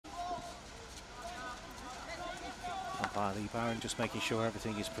Umpire Lee Barron just making sure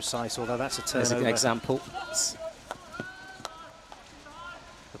everything is precise, although that's a turnover. There's an example.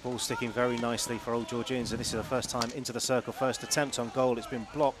 The ball sticking very nicely for Old Georgians, and this is the first time into the circle. First attempt on goal, it's been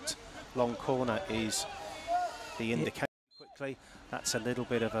blocked. Long corner is the indication. Quickly, that's a little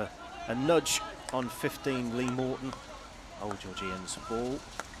bit of a nudge on 15 Lee Morton. Old Georgians ball.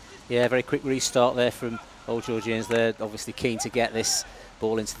 Yeah, very quick restart there from Old Georgians. They're obviously keen to get this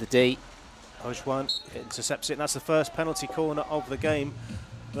ball into the D. Hojwan intercepts it, and that's the first penalty corner of the game.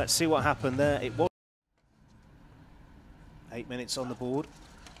 Let's see what happened there. It was 8 minutes on the board.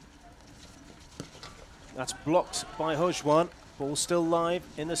 That's blocked by Hojwan. Ball still live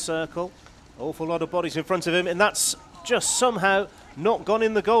in the circle. Awful lot of bodies in front of him, and that's just somehow not gone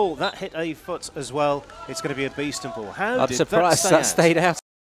in the goal. That hit a foot as well. It's going to be a Beeston ball. I'm surprised that stayed out.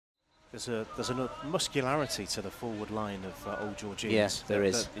 There's a muscularity to the forward line of Old Georgians. Yes, there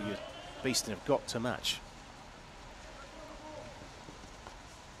is. Beeston have got to match.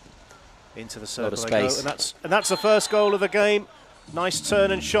 Into the circle they go, and that's the first goal of the game. Nice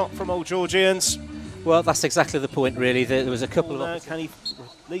turn and shot from Old Georgians. Well, that's exactly the point, really. There was a couple of... Can he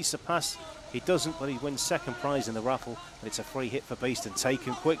release a pass? He doesn't, but he wins second prize in the raffle. And it's a free hit for Beeston,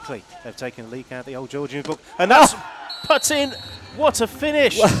 taken quickly. They've taken a leak out the Old Georgian book. And that's put in. What a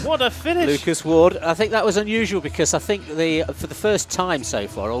finish. What a finish. Lucas Ward. I think that was unusual because I think for the first time so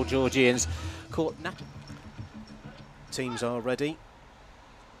far, Old Georgians caught... Teams are ready.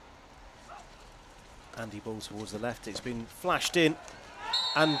 Andy ball towards the left. It's been flashed in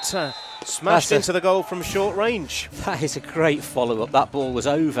and smashed into the goal from short range. That is a great follow-up. That ball was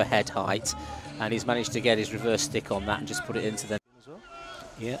overhead height, and he's managed to get his reverse stick on that and just put it into them.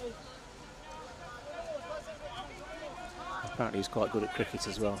 Yeah. Apparently he's quite good at cricket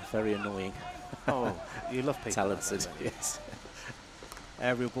as well. Very annoying. Oh, you love people. Talented, yes.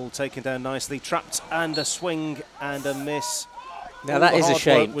 Aerial ball taken down nicely, trapped, and a swing and a miss. Now that is a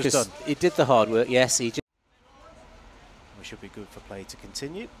shame because he did the hard work. Yes, he. We should be good for play to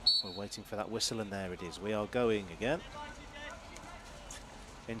continue. We're waiting for that whistle, and there it is. We are going again.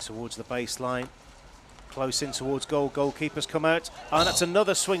 In towards the baseline. Close in towards goal. Goalkeeper's come out. And that's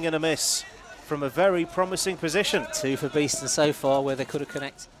another swing and a miss from a very promising position. 2 for Beeston so far where they could have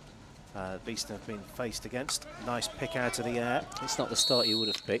connected. Beeston have been faced against. Nice pick out of the air. It's not the start you would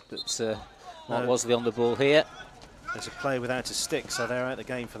have picked, but what was the on the ball here? There's a player without a stick, so they're out of the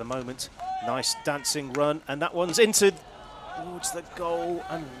game for the moment. Nice dancing run, and that one's into towards the goal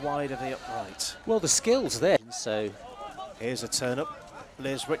and wide of the upright. Well, the skill's there. So here's a turn up.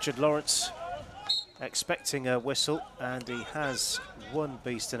 There's Richard Lawrence expecting a whistle, and he has won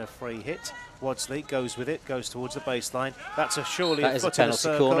Beeston a free hit. Wadsley goes with it, goes towards the baseline. That's surely a foot in a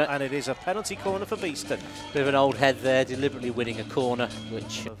circle, corner. And it is a penalty corner for Beeston. Bit of an old head there, deliberately winning a corner,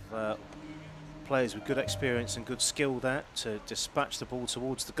 which... Players with good experience and good skill there to dispatch the ball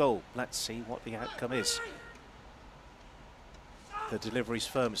towards the goal. Let's see what the outcome is. The delivery's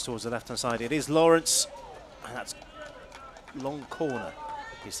firm towards the left-hand side. It is Lawrence, and that's long corner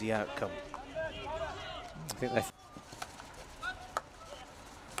is the outcome. I think they...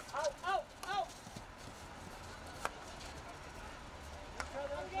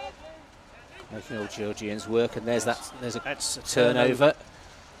 Making Old Georgians work, and there's a turnover.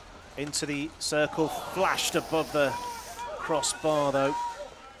 Into the circle, flashed above the crossbar though.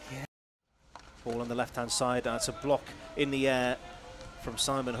 Yeah. Ball on the left-hand side, that's a block in the air from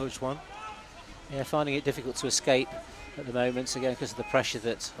Simon Hojwan. Yeah, finding it difficult to escape at the moment, again because of the pressure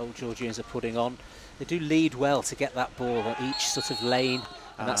that Old Georgians are putting on. They do lead well to get that ball on each sort of lane,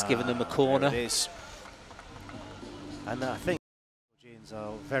 and that's given them a corner. There it is. And I think Georgians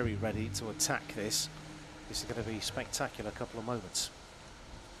are very ready to attack this. This is going to be a spectacular couple of moments.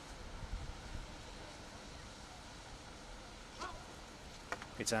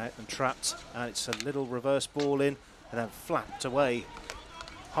 It's out and trapped, and it's a little reverse ball in and then flapped away.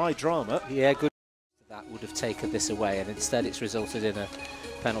 High drama. Yeah, good. That would have taken this away, and instead it's resulted in a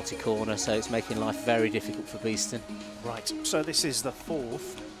penalty corner, so it's making life very difficult for Beeston. Right, so this is the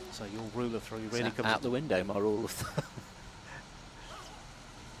 4th, so your rule of 3 really comes out the window, my rule of thumb.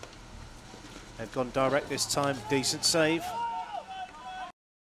 They've gone direct this time, decent save.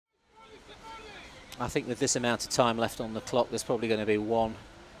 I think with this amount of time left on the clock, there's probably going to be 1,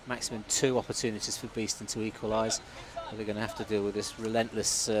 maximum 2 opportunities for Beeston to equalise. They're going to have to deal with this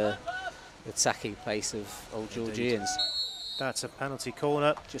relentless attacking pace of Old Georgians. That's a penalty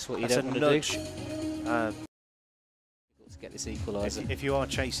corner. Just what you don't want to do. To get this equaliser. If you are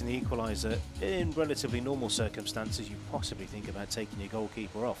chasing the equaliser in relatively normal circumstances, you possibly think about taking your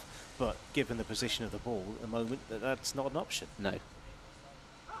goalkeeper off. But given the position of the ball at the moment, that's not an option. No.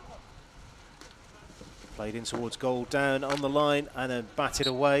 Played in towards goal, down on the line and then batted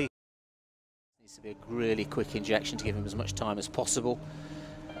away. Needs to be a really quick injection to give him as much time as possible.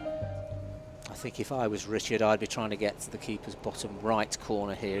 I think if I was Richard, I'd be trying to get to the keeper's bottom right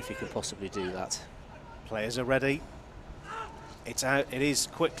corner here if he could possibly do that. Players are ready. It's out, it is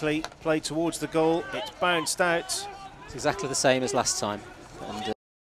quickly played towards the goal, it's bounced out. It's exactly the same as last time. And